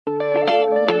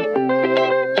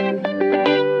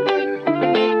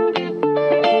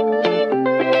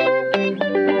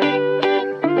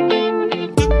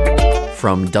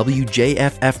From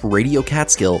WJFF Radio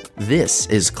Catskill, this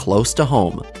is Close to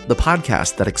Home, the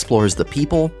podcast that explores the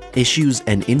people, issues,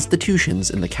 and institutions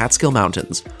in the Catskill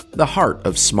Mountains, the heart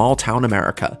of small-town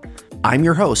America. I'm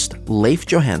your host, Leif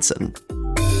Johansson.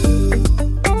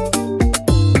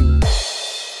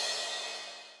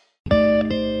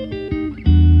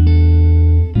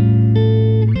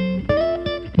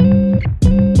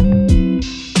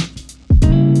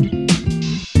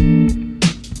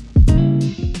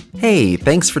 Hey,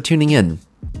 thanks for tuning in.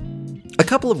 A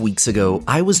couple of weeks ago,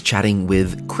 I was chatting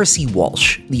with Chrissy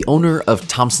Walsh, the owner of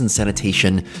Thompson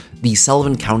Sanitation, the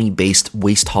Sullivan County-based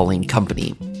waste hauling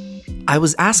company. I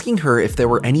was asking her if there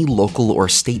were any local or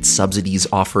state subsidies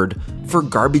offered for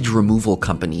garbage removal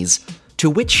companies, to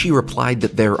which she replied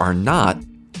that there are not.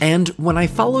 And when I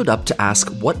followed up to ask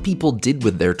what people did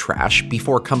with their trash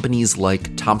before companies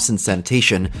like Thompson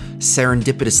Sanitation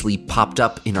serendipitously popped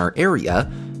up in our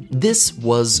area, this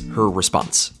was her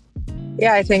response.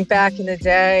 Yeah, I think back in the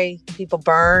day, people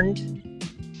burned.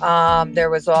 There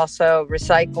was also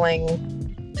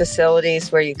recycling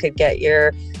facilities where you could get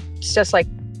it's just like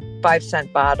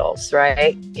 5-cent bottles,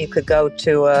 right? You could go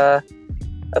to a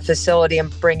facility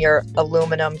and bring your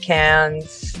aluminum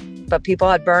cans, but people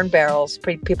had burn barrels.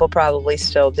 People probably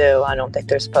still do. I don't think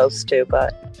they're supposed to,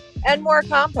 and more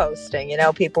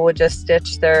composting. People would just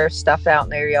ditch their stuff out in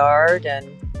their yard, and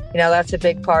that's a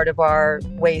big part of our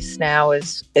waste now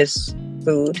is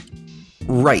food.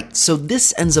 Right. So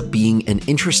this ends up being an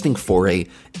interesting foray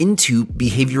into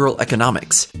behavioral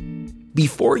economics.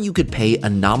 Before you could pay a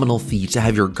nominal fee to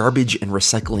have your garbage and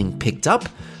recycling picked up,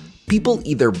 people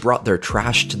either brought their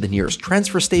trash to the nearest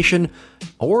transfer station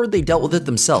or they dealt with it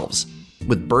themselves,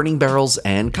 with burning barrels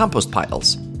and compost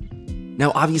piles.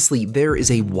 Now, obviously, there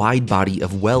is a wide body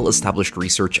of well-established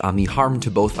research on the harm to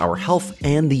both our health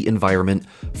and the environment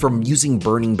from using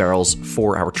burning barrels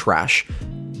for our trash.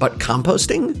 But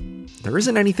composting? There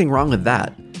isn't anything wrong with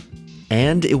that.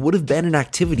 And it would have been an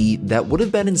activity that would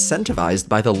have been incentivized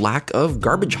by the lack of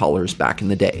garbage haulers back in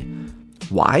the day.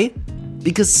 Why?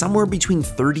 Because somewhere between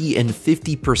 30 and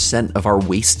 50% of our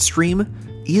waste stream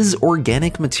is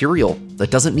organic material that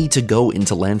doesn't need to go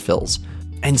into landfills.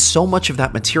 And so much of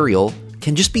that material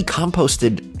can just be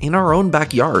composted in our own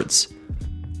backyards.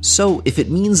 So if it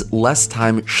means less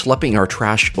time schlepping our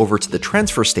trash over to the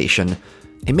transfer station,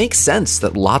 it makes sense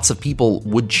that lots of people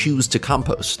would choose to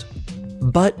compost.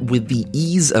 But with the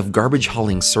ease of garbage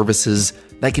hauling services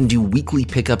that can do weekly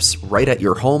pickups right at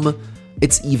your home,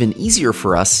 it's even easier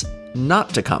for us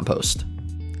not to compost.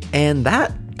 And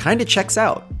that kind of checks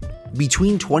out.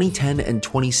 Between 2010 and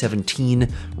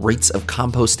 2017, rates of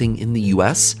composting in the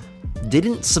US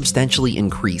didn't substantially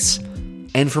increase,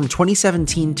 and from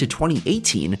 2017 to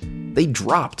 2018, they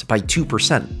dropped by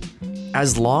 2%.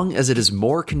 As long as it is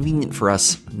more convenient for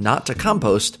us not to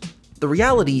compost, the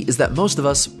reality is that most of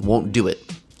us won't do it,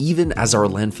 even as our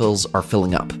landfills are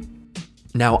filling up.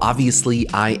 Now, obviously,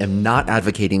 I am not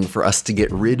advocating for us to get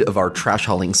rid of our trash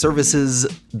hauling services.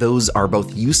 Those are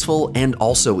both useful and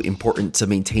also important to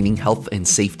maintaining health and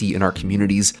safety in our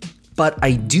communities. But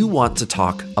I do want to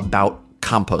talk about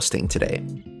composting today,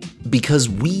 because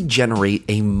we generate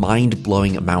a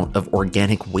mind-blowing amount of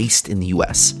organic waste in the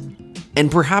US.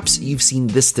 And perhaps you've seen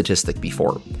this statistic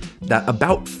before, that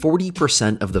about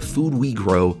 40% of the food we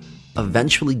grow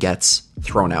eventually gets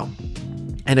thrown out.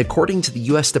 And according to the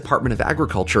US Department of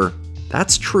Agriculture,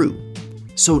 that's true.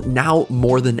 So now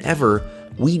more than ever,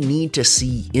 we need to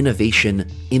see innovation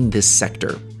in this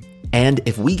sector. And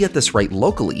if we get this right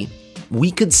locally,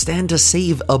 we could stand to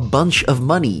save a bunch of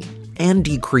money and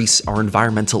decrease our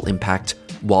environmental impact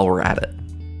while we're at it.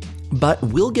 But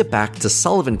we'll get back to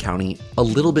Sullivan County a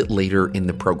little bit later in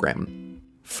the program.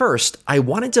 First, I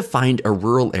wanted to find a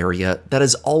rural area that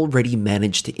has already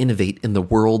managed to innovate in the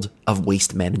world of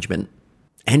waste management.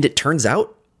 And it turns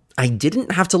out, I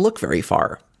didn't have to look very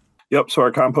far. Yep, so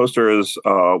our composter is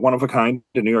one of a kind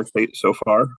in New York State so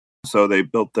far. So they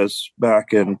built this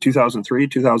back in 2003,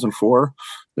 2004.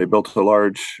 They built a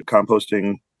large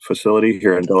composting facility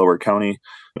here in Delaware County.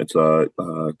 It's a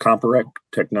Comparec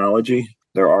technology.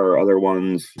 There are other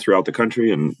ones throughout the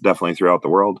country and definitely throughout the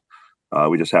world.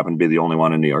 We just happen to be the only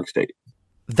one in New York State.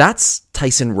 That's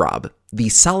Tyson Robb, the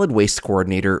solid waste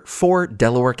coordinator for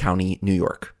Delaware County, New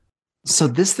York. So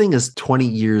this thing is 20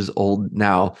 years old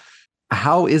now.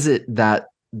 How is it that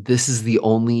this is the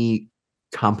only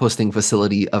composting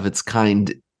facility of its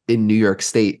kind in New York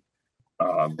State?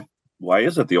 Why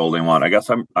is it the only one? I guess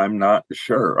I'm not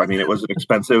sure. I mean, it was an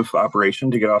expensive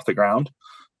operation to get off the ground.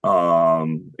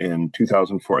 In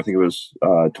 2004, I think it was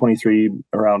around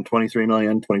 $23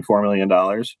 million, $24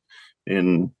 million.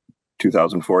 In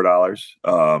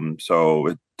 $2,004. So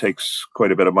it takes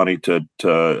quite a bit of money to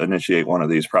initiate one of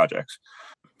these projects.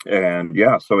 And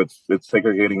yeah, so it's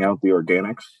segregating out the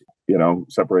organics,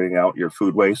 separating out your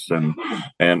food waste and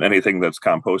anything that's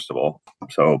compostable.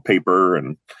 So paper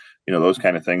and those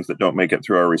kind of things that don't make it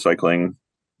through our recycling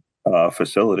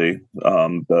facility,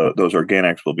 those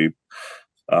organics will be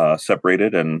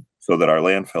separated, and so that our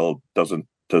landfill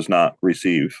does not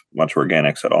receive much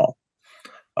organics at all.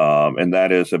 And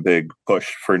that is a big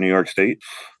push for New York State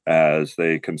as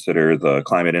they consider the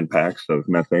climate impacts of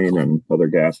methane and other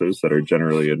gases that are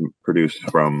generally produced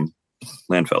from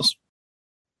landfills.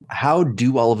 How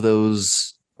do all of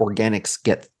those organics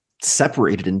get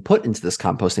separated and put into this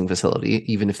composting facility,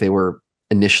 even if they were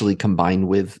initially combined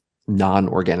with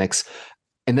non-organics?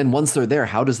 And then once they're there,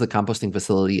 how does the composting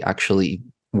facility actually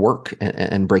work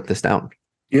and break this down?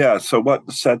 Yeah, so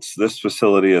what sets this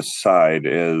facility aside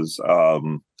is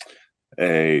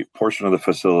a portion of the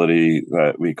facility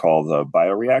that we call the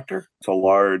bioreactor. It's a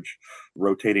large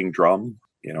rotating drum.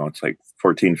 It's like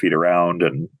 14 feet around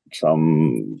and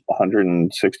some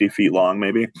 160 feet long,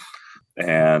 maybe.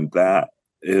 And that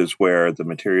is where the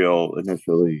material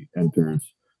initially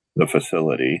enters the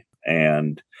facility.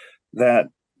 And that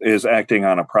is acting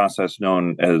on a process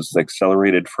known as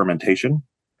accelerated fermentation.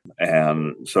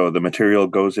 And so the material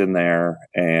goes in there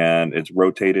and it's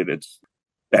rotated, it's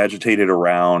agitated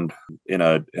around in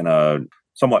a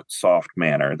somewhat soft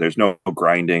manner. There's no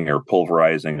grinding or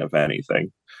pulverizing of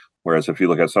anything. Whereas if you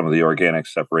look at some of the organic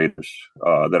separators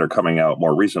that are coming out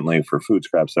more recently for food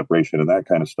scrap separation and that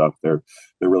kind of stuff, they're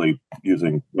really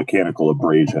using mechanical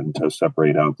abrasion to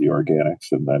separate out the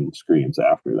organics and then screens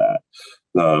after that.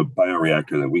 The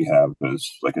bioreactor that we have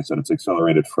is, like I said, it's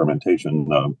accelerated fermentation.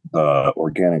 The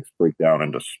organics break down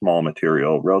into small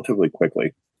material relatively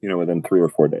quickly, within 3 or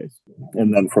 4 days.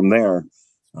 And then from there,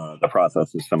 the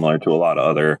process is similar to a lot of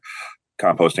other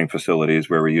composting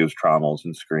facilities where we use trommels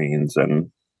and screens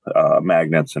and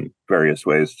magnets and various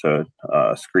ways to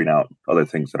screen out other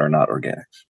things that are not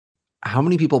organics. How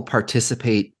many people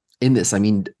participate in this? I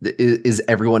mean, is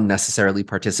everyone necessarily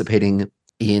participating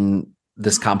in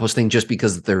this composting just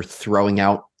because they're throwing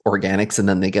out organics and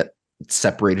then they get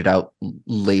separated out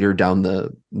later down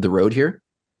the road here?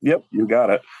 Yep, you got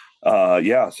it.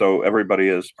 So everybody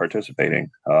is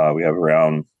participating. We have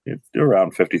around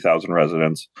 50,000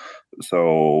 residents.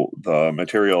 So the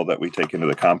material that we take into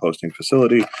the composting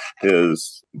facility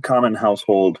is common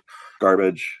household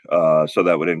garbage. So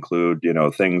that would include,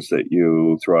 things that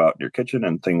you throw out in your kitchen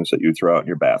and things that you throw out in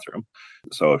your bathroom.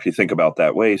 So if you think about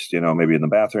that waste, maybe in the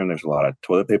bathroom, there's a lot of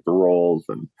toilet paper rolls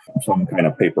and some kind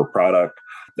of paper product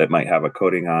that might have a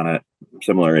coating on it.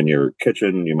 Similar in your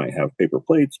kitchen, you might have paper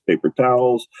plates, paper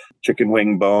towels, chicken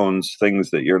wing bones,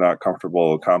 things that you're not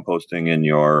comfortable composting in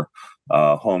your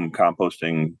home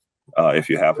composting if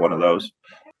you have one of those.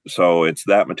 So it's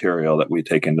that material that we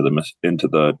take into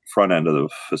the front end of the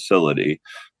facility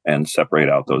and separate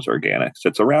out those organics.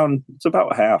 It's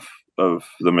about half of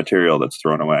the material that's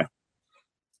thrown away.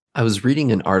 I was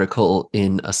reading an article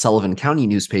in a Sullivan County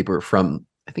newspaper from,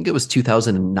 I think it was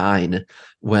 2009,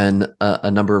 when a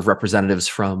number of representatives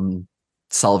from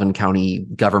Sullivan County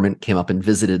government came up and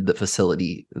visited the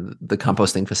facility, the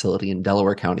composting facility in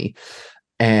Delaware County.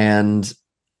 And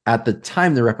at the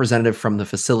time, the representative from the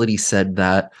facility said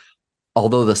that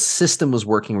although the system was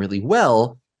working really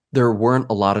well, there weren't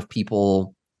a lot of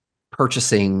people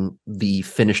purchasing the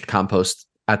finished compost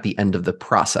at the end of the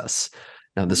process.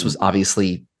 Now, this was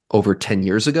obviously over 10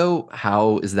 years ago.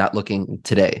 How is that looking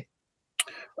today?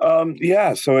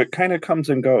 So it kind of comes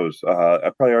and goes.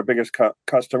 Probably our biggest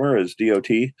customer is DOT.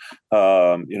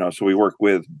 So we work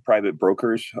with private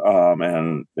brokers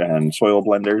and soil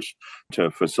blenders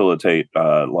to facilitate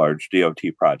large DOT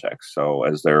projects. So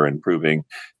as they're improving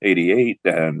 88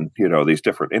 and these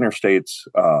different interstates,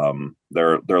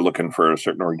 they're looking for a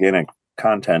certain organic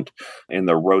content in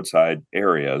the roadside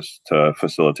areas to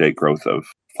facilitate growth of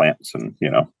plants and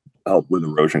help with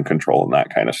erosion control and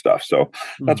that kind of stuff. So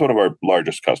that's one of our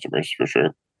largest customers for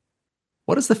sure.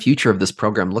 What does the future of this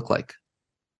program look like?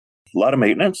 A lot of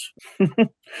maintenance,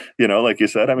 like you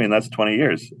said, that's 20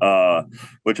 years,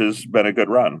 which has been a good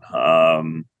run,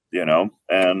 and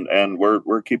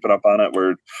we're keeping up on it.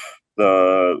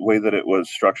 The way that it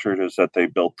was structured is that they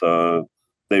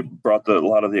brought a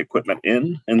lot of the equipment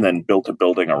in and then built a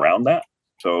building around that.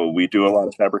 So we do a lot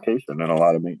of fabrication and a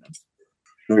lot of maintenance.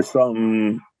 There's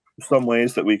some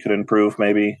ways that we could improve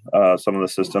maybe some of the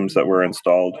systems that were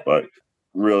installed, but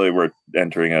really we're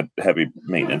entering a heavy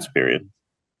maintenance period.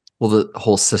 Will the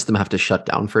whole system have to shut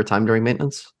down for a time during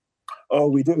maintenance? Oh,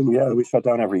 we do. Yeah, we shut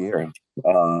down every year.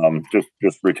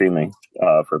 Just routinely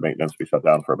for maintenance. We shut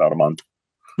down for about a month.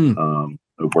 We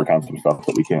work on some stuff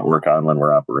that we can't work on when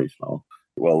we're operational.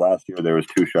 Well, last year there was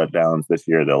 2 shutdowns. This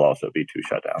year there'll also be 2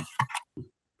 shutdowns.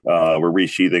 We're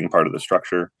resheathing part of the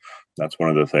structure. That's one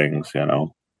of the things,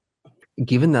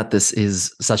 Given that this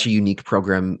is such a unique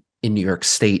program in New York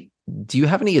State, do you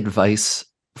have any advice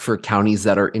for counties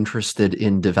that are interested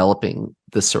in developing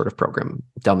this sort of program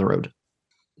down the road?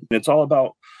 It's all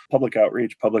about public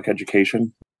outreach, public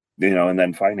education, and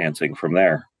then financing from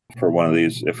there for one of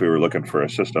these, if we were looking for a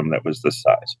system that was this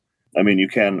size. I mean,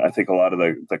 I think a lot of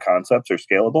the concepts are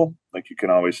scalable. Like you can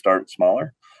always start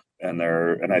smaller. And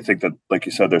I think that, like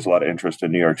you said, there's a lot of interest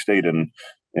in New York State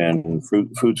in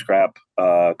food scrap,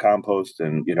 compost,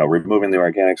 and removing the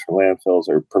organics from landfills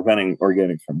or preventing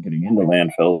organics from getting into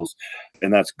landfills,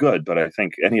 and that's good. But I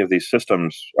think any of these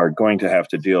systems are going to have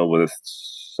to deal with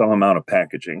some amount of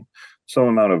packaging, some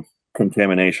amount of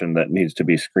contamination that needs to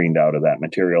be screened out of that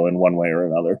material in one way or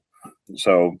another.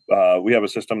 So we have a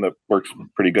system that works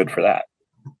pretty good for that.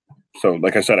 So,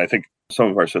 like I said, I think some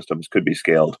of our systems could be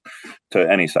scaled to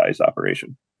any size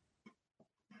operation.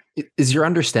 Is your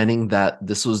understanding that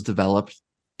this was developed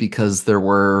because there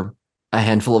were a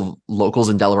handful of locals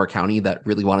in Delaware County that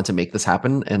really wanted to make this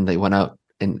happen, and they went out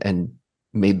and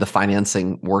made the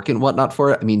financing work and whatnot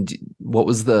for it? I mean, what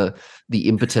was the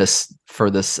impetus for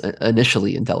this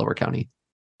initially in Delaware County?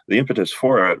 The impetus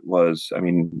for it was,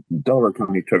 Delaware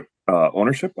County took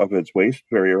ownership of its waste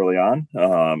very early on.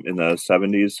 In the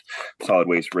 70s, solid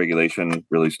waste regulation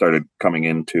really started coming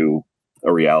into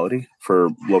a reality for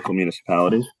local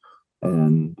municipalities.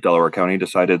 And Delaware County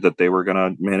decided that they were going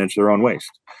to manage their own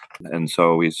waste. And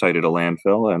so we sited a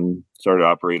landfill and started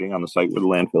operating on the site where the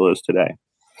landfill is today.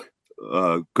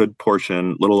 A good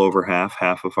portion, little over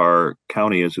half of our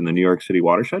county is in the New York City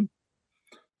watershed.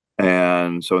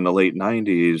 And so in the late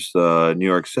 90s, New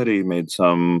York City made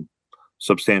some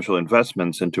substantial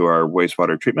investments into our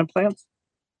wastewater treatment plants.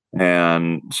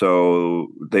 And so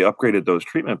they upgraded those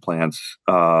treatment plants,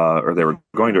 or they were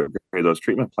going to upgrade those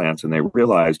treatment plants, and they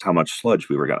realized how much sludge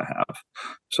we were going to have.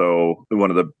 So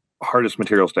one of the hardest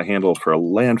materials to handle for a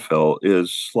landfill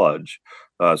is sludge.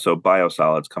 So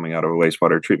biosolids coming out of a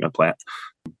wastewater treatment plant.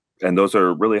 And those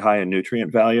are really high in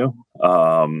nutrient value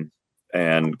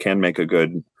and can make a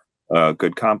good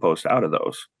compost out of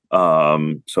those.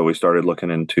 So we started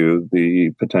looking into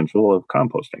the potential of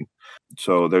composting.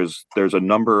 So there's a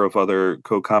number of other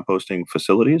co-composting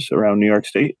facilities around New York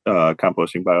State.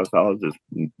 Composting biosolids is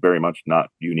very much not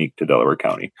unique to Delaware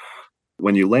County.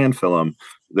 When you landfill them,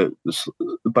 the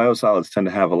biosolids tend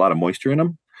to have a lot of moisture in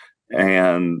them,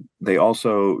 and they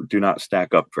also do not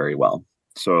stack up very well.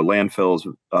 So a landfill's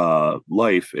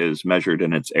life is measured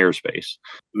in its airspace.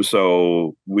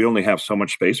 So we only have so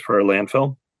much space for our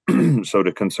landfill. So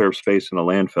to conserve space in a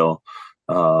landfill,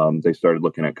 they started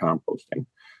looking at composting.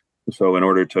 So in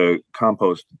order to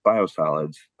compost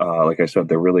biosolids, like I said,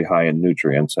 they're really high in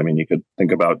nutrients. I mean, you could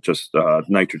think about just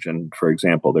nitrogen, for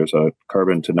example. There's a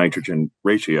carbon to nitrogen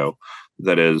ratio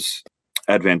that is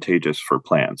advantageous for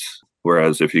plants.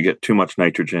 Whereas if you get too much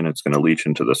nitrogen, it's going to leach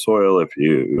into the soil. If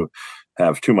you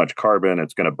have too much carbon,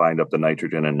 it's going to bind up the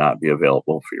nitrogen and not be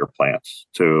available for your plants.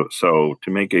 So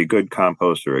to make a good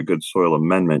compost or a good soil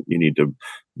amendment, you need to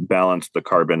balance the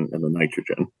carbon and the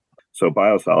nitrogen. So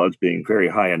biosolids being very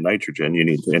high in nitrogen, you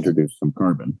need to introduce some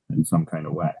carbon in some kind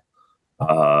of way.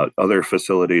 Other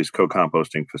facilities,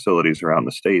 co-composting facilities around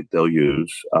the state, they'll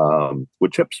use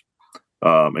wood chips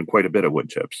and quite a bit of wood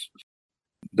chips.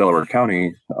 Delaware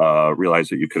County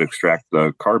realized that you could extract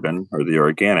the carbon or the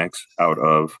organics out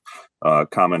of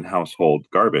common household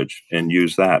garbage and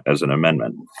use that as an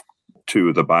amendment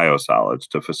to the biosolids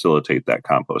to facilitate that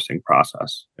composting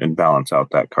process and balance out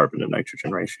that carbon to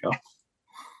nitrogen ratio.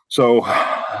 So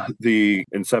the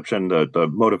inception, the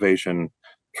motivation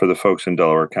for the folks in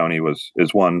Delaware County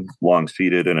is one long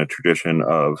seated in a tradition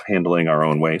of handling our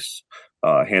own waste,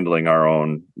 handling our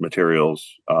own materials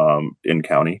in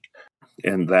county.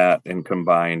 And that, and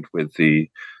combined with the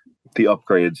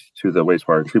upgrades to the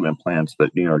wastewater treatment plants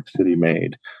that New York City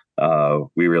made,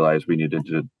 we realized we needed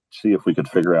to see if we could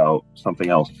figure out something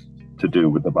else to do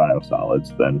with the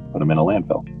biosolids than put them in a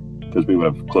landfill. Because we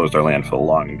would have closed our landfill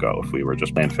long ago if we were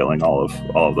just landfilling all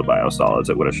of the biosolids.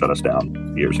 It would have shut us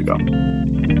down years ago.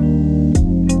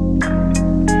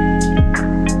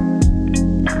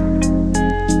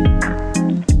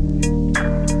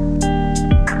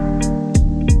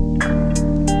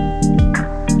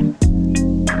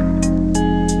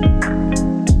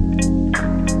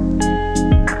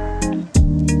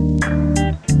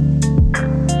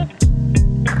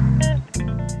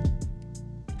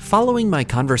 Following my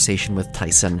conversation with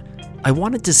Tyson, I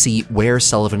wanted to see where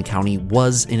Sullivan County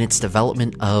was in its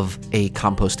development of a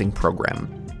composting program.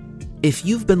 If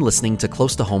you've been listening to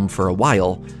Close to Home for a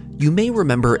while, you may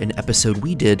remember an episode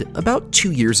we did about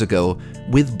 2 years ago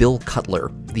with Bill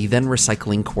Cutler, the then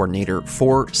recycling coordinator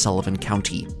for Sullivan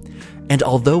County. And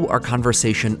although our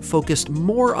conversation focused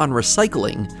more on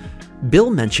recycling, Bill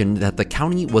mentioned that the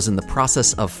county was in the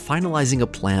process of finalizing a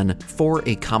plan for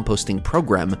a composting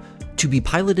program to be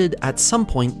piloted at some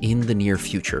point in the near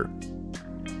future.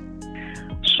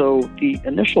 So the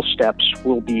initial steps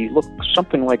will be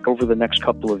something like over the next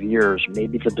couple of years,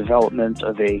 maybe the development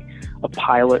of a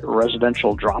pilot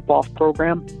residential drop-off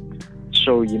program.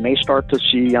 So you may start to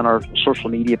see on our social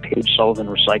media page, Sullivan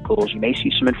Recycles, you may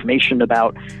see some information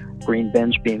about green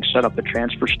bins being set up at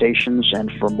transfer stations.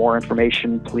 And for more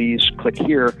information, please click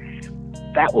here.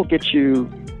 That will get you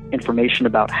information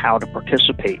about how to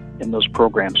participate in those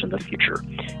programs in the future.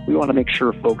 We want to make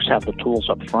sure folks have the tools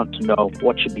up front to know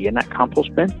what should be in that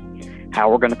compost bin, how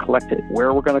we're going to collect it,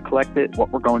 where we're going to collect it,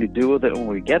 what we're going to do with it when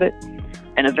we get it.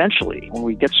 And eventually, when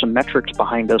we get some metrics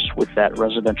behind us with that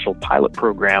residential pilot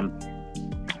program,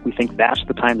 we think that's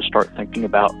the time to start thinking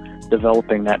about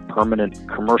developing that permanent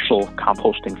commercial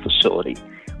composting facility.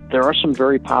 There are some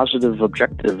very positive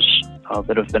objectives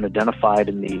that have been identified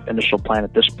in the initial plan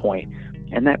at this point,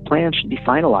 and that plan should be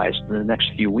finalized in the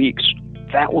next few weeks.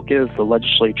 That will give the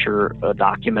legislature a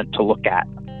document to look at,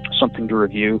 something to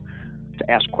review,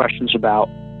 to ask questions about,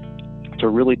 to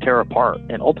really tear apart.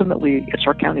 And ultimately, it's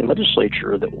our county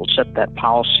legislature that will set that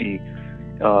policy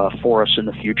for us in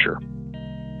the future.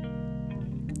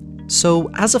 So,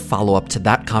 as a follow-up to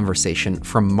that conversation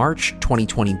from March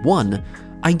 2021,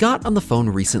 I got on the phone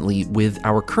recently with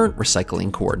our current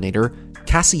recycling coordinator,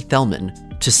 Cassie Thellman,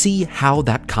 to see how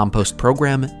that compost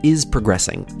program is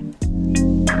progressing.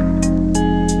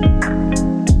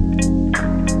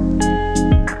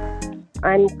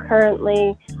 I'm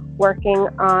currently working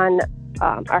on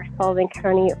our Sullivan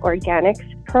County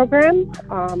Organics program.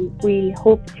 We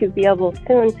hope to be able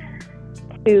soon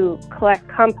to collect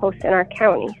compost in our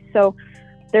county. So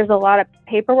there's a lot of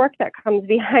paperwork that comes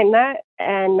behind that,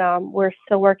 and we're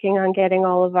still working on getting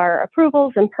all of our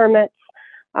approvals and permits,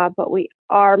 but we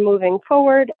are moving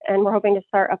forward, and we're hoping to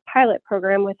start a pilot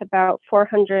program with about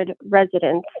 400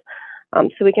 residents,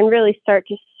 so we can really start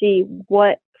to see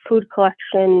what food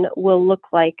collection will look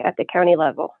like at the county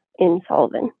level in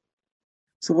Sullivan.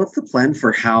 So what's the plan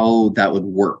for how that would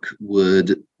work?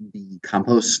 Would the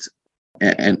compost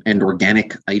and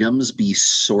organic items be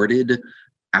sorted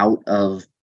out of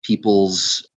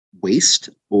people's waste,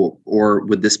 or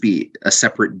would this be a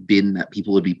separate bin that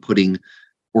people would be putting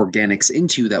organics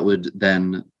into that would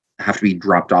then have to be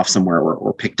dropped off somewhere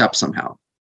or picked up somehow?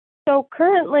 So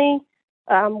currently,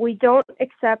 we don't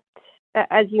accept,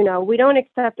 as you know, we don't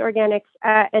accept organics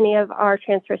at any of our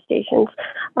transfer stations.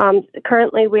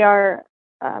 Currently, we are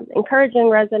encouraging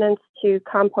residents to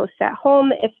compost at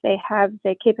home if they have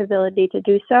the capability to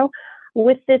do so.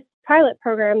 With this pilot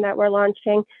program that we're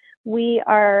launching, we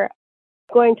are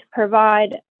going to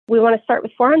provide, we want to start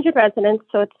with 400 residents,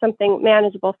 so it's something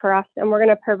manageable for us, and we're going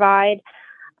to provide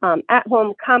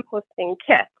at-home composting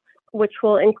kits, which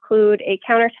will include a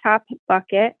countertop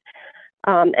bucket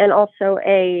and also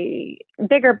a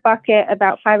bigger bucket,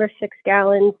 about 5 or 6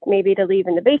 gallons, maybe to leave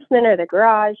in the basement or the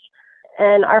garage.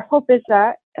 And our hope is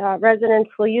that residents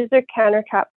will use their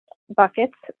countertop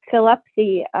buckets, fill up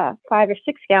the 5 or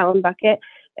 6 gallon bucket,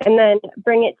 and then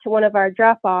bring it to one of our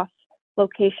drop-off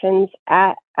locations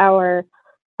at our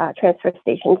transfer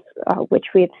stations, which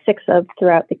we have 6 of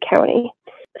throughout the county.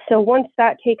 So once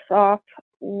that takes off,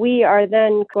 we are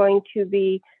then going to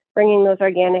be bringing those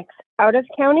organics out of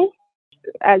county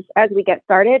as we get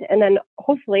started. And then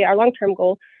hopefully our long-term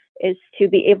goal is to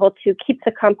be able to keep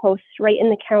the compost right in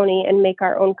the county and make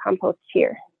our own compost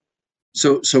here.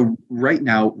 So right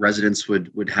now, residents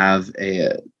would have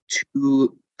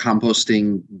 2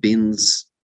 composting bins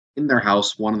in their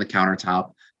house, one on the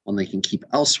countertop, one they can keep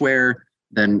elsewhere.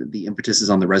 Then the impetus is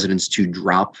on the residents to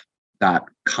drop that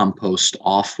compost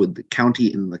off with the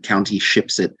county, and the county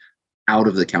ships it out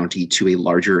of the county to a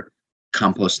larger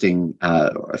composting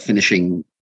finishing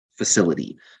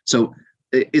facility. So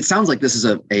it sounds like this is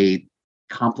a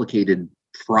complicated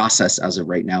process as of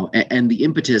right now, and the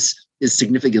impetus is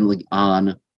significantly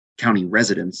on county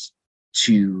residents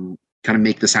to kind of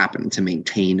make this happen, to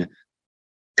maintain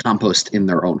compost in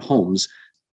their own homes.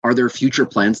 Are there future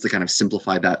plans to kind of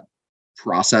simplify that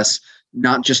process,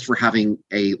 not just for having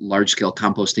a large-scale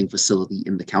composting facility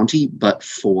in the county, but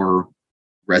for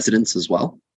residents as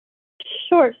well?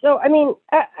 Sure. So, I mean,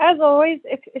 as always,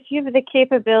 if you have the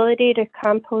capability to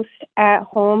compost at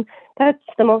home, that's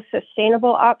the most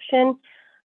sustainable option.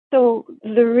 So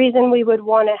the reason we would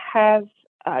want to have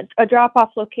a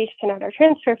drop-off location at our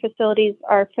transfer facilities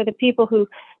are for the people who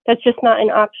that's just not an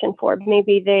option for.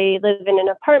 Maybe they live in an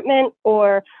apartment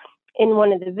or in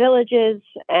one of the villages,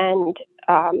 and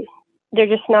they're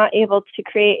just not able to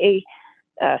create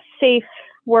a safe,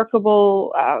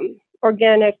 workable,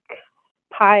 organic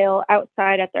pile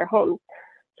outside at their homes.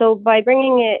 So by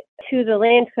bringing it to the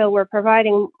landfill, we're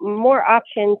providing more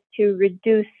options to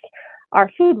reduce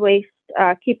our food waste,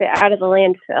 keep it out of the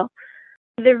landfill.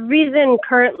 The reason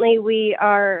currently we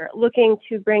are looking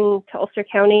to bring to Ulster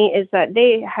County is that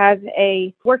they have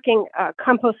a working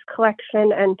compost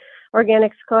collection and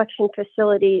organics collection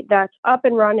facility that's up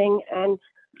and running, and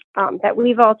that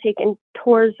we've all taken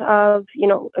tours of,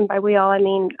 and by we all, I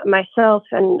mean myself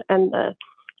and the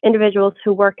individuals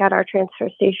who work at our transfer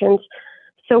stations.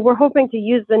 So we're hoping to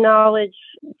use the knowledge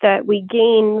that we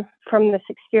gain from this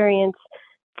experience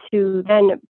to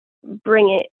then bring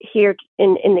it here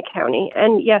in the county.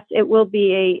 And yes, it will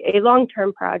be a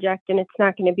long-term project, and it's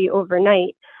not going to be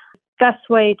overnight. Best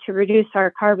way to reduce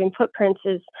our carbon footprints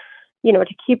is,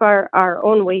 to keep our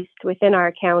own waste within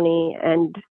our county.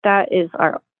 And that is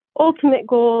our ultimate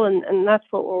goal, and that's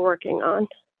what we're working on.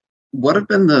 What have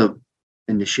been the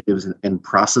initiatives and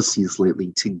processes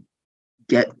lately to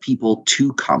get people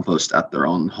to compost at their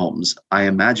own homes? I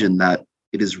imagine that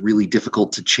it is really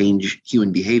difficult to change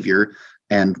human behavior.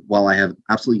 And while I have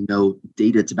absolutely no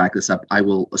data to back this up, I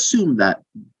will assume that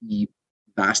the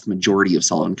vast majority of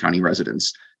Sullivan County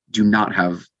residents do not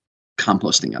have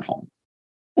composting at home.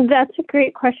 That's a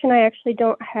great question. I actually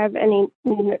don't have any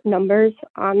numbers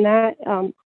on that.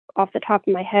 Off the top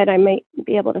of my head, I might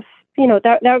be able to,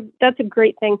 that's a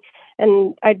great thing.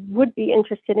 And I would be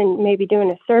interested in maybe doing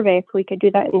a survey if we could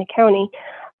do that in the county.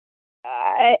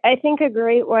 I think a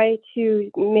great way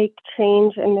to make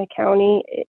change in the county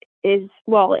is,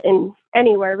 well, in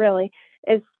anywhere really,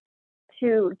 is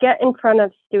to get in front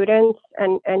of students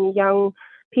and young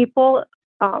people.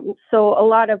 So a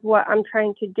lot of what I'm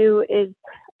trying to do is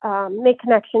make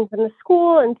connections in the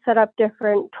school and set up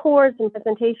different tours and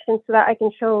presentations so that I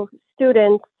can show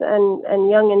students and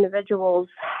young individuals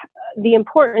the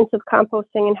importance of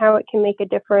composting and how it can make a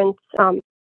difference. And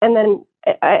then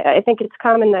I think it's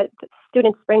common that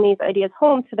students bring these ideas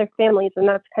home to their families, and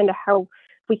that's kind of how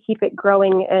we keep it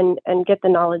growing and get the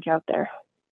knowledge out there.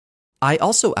 I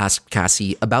also asked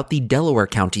Cassie about the Delaware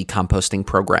County composting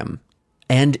program,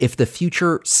 and if the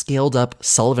future scaled-up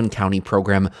Sullivan County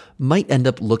program might end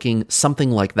up looking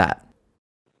something like that.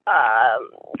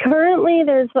 Currently,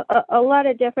 there's a lot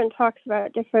of different talks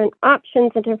about different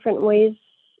options and different ways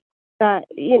that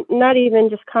not even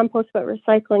just compost, but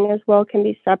recycling as well can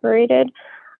be separated.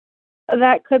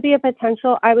 That could be a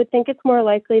potential. I would think it's more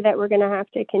likely that we're going to have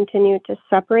to continue to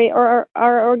separate our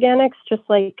organics, just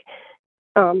like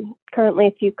currently,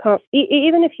 if you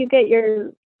even if you get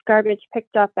your garbage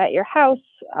picked up at your house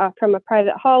from a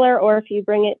private hauler, or if you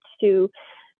bring it to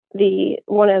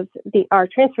our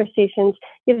transfer stations,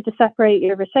 you have to separate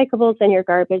your recyclables and your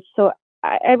garbage. So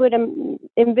I would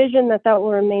envision that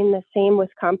will remain the same with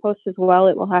compost as well.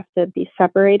 It will have to be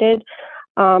separated.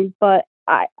 But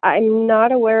I'm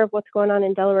not aware of what's going on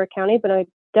in Delaware County, but I'm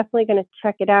definitely going to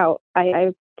check it out.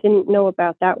 I didn't know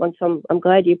about that one, so I'm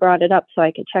glad you brought it up so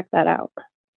I could check that out.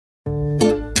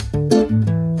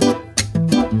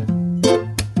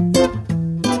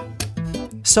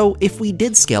 So if we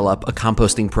did scale up a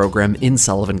composting program in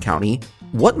Sullivan County,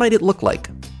 what might it look like?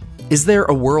 Is there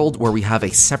a world where we have a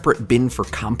separate bin for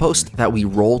compost that we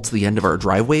roll to the end of our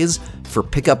driveways for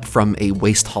pickup from a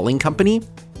waste hauling company?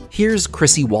 Here's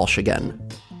Chrissy Walsh again.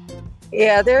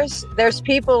 Yeah, there's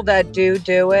people that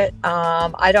do it.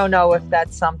 I don't know if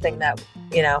that's something that,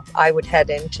 I would head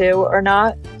into or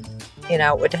not.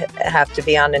 It would have to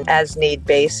be on an as-need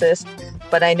basis.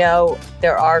 But I know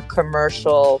there are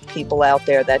commercial people out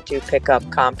there that do pick up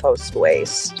compost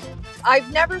waste.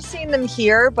 I've never seen them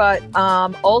here, but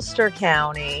Ulster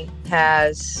County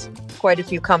has quite a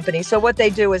few companies. So what they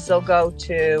do is they'll go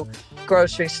to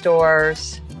grocery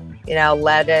stores,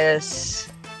 lettuce,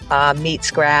 meat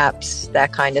scraps,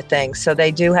 that kind of thing. So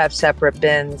they do have separate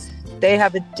bins. They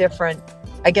have a different,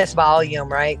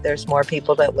 volume, right? There's more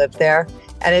people that live there.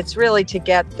 And it's really to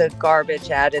get the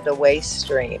garbage out of the waste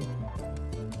stream.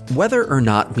 Whether or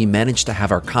not we manage to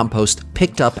have our compost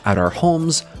picked up at our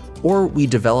homes, or we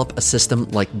develop a system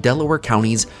like Delaware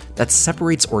County's that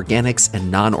separates organics and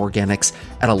non-organics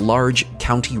at a large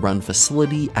county-run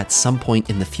facility at some point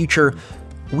in the future,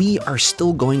 we are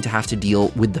still going to have to deal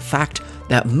with the fact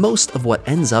that most of what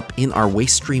ends up in our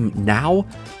waste stream now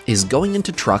is going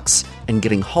into trucks and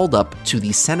getting hauled up to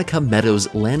the Seneca Meadows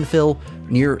landfill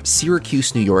near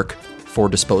Syracuse, New York, for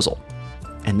disposal.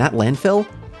 And that landfill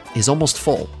is almost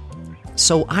full.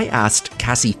 So I asked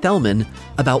Cassie Thelman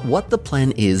about what the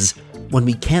plan is when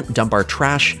we can't dump our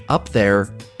trash up there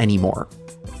anymore.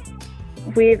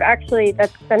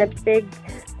 That's been a big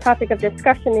topic of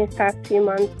discussion these past few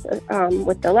months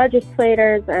with the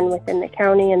legislators and within the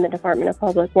county and the Department of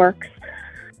Public Works.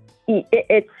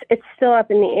 It's still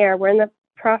up in the air. We're in the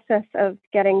process of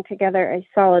getting together a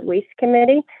solid waste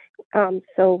committee,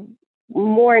 so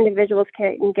more individuals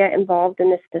can get involved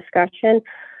in this discussion.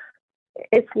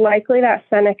 It's likely that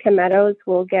Seneca Meadows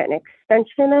will get an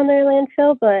extension on their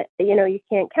landfill, but you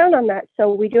can't count on that.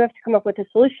 So we do have to come up with a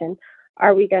solution.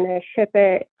 Are we going to ship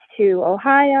it to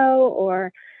Ohio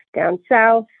or down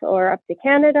south or up to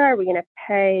Canada? Are we going to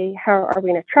pay? How are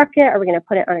we going to truck it? Are we going to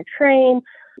put it on a train?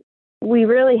 We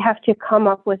really have to come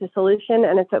up with a solution.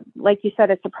 And like you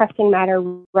said, it's a pressing matter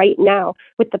right now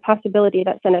with the possibility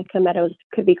that Seneca Meadows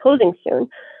could be closing soon.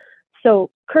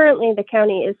 So currently the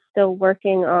county is still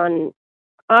working on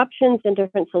options and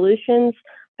different solutions.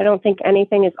 I don't think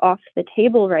anything is off the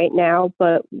table right now,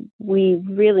 but we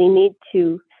really need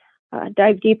to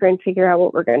dive deeper and figure out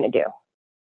what we're going to do.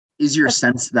 Is your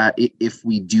sense that if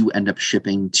we do end up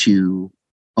shipping to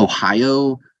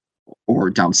Ohio or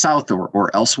down south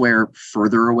or elsewhere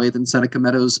further away than Seneca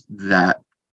Meadows, that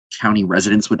county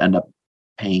residents would end up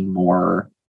paying more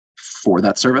for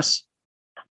that service?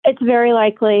 It's very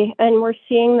likely, and we're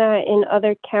seeing that in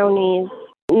other counties,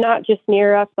 not just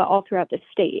near us, but all throughout the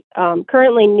state.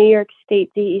 Currently, New York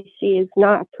State DEC is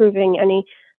not approving any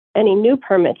new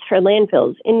permits for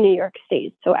landfills in New York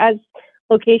State. So as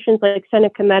locations like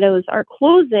Seneca Meadows are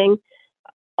closing,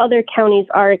 other counties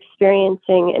are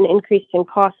experiencing an increase in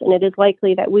costs, and it is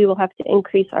likely that we will have to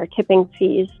increase our tipping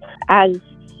fees as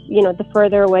the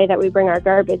further away that we bring our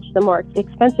garbage, the more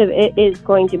expensive it is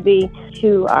going to be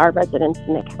to our residents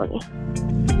in the county.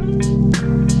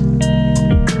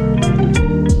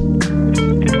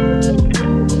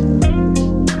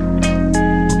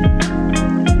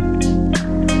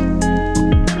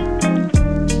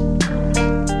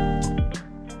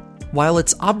 While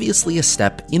it's obviously a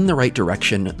step in the right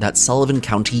direction that Sullivan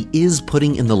County is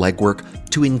putting in the legwork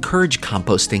to encourage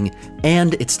composting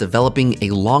and it's developing a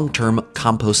long-term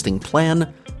composting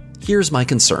plan, here's my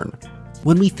concern.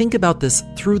 When we think about this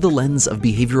through the lens of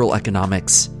behavioral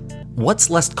economics, what's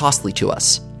less costly to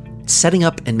us? Setting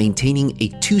up and maintaining a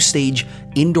 2-stage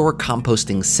indoor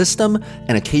composting system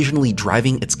and occasionally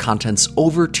driving its contents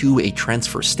over to a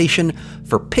transfer station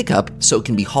for pickup so it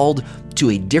can be hauled to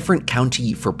a different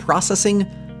county for processing,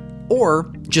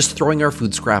 or just throwing our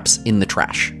food scraps in the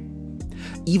trash.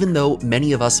 Even though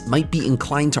many of us might be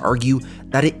inclined to argue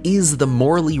that it is the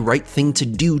morally right thing to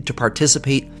do to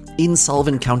participate in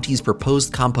Sullivan County's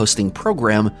proposed composting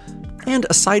program, and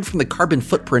aside from the carbon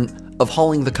footprint of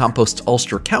hauling the compost to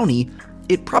Ulster County,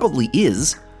 it probably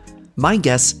is, my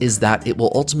guess is that it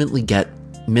will ultimately get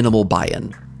minimal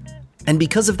buy-in. And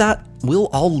because of that, we'll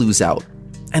all lose out,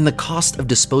 and the cost of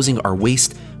disposing our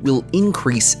waste will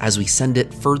increase as we send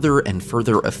it further and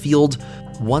further afield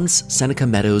once Seneca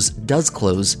Meadows does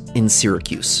close in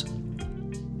Syracuse.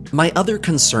 My other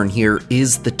concern here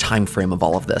is the time frame of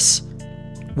all of this.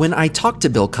 When I talked to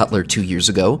Bill Cutler 2 years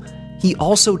ago, he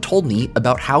also told me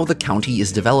about how the county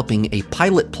is developing a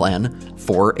pilot plan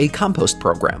for a compost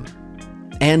program.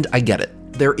 And I get it.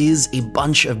 There is a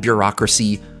bunch of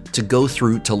bureaucracy to go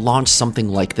through to launch something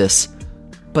like this,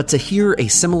 but to hear a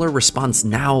similar response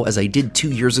now as I did 2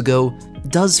 years ago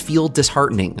does feel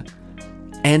disheartening.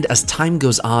 And as time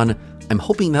goes on, I'm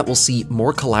hoping that we'll see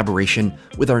more collaboration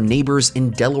with our neighbors in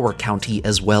Delaware County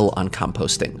as well on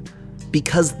composting.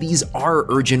 Because these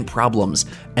are urgent problems,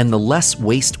 and the less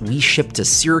waste we ship to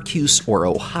Syracuse or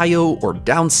Ohio or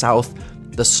down south,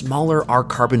 the smaller our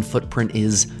carbon footprint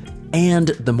is, and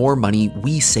the more money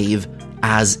we save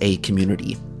as a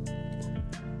community.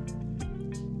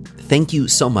 Thank you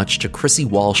so much to Chrissy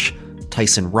Walsh,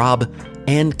 Tyson Robb,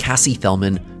 and Cassie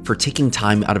Thelman for taking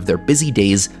time out of their busy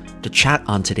days to chat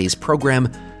on today's program,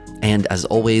 and as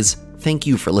always, thank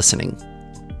you for listening.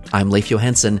 I'm Leif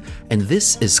Johansson, and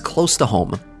this is Close to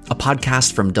Home, a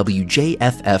podcast from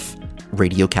WJFF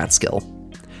Radio Catskill.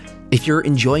 If you're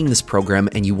enjoying this program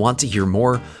and you want to hear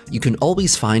more, you can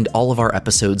always find all of our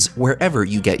episodes wherever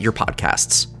you get your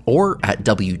podcasts, or at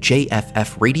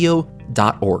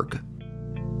wjffradio.org.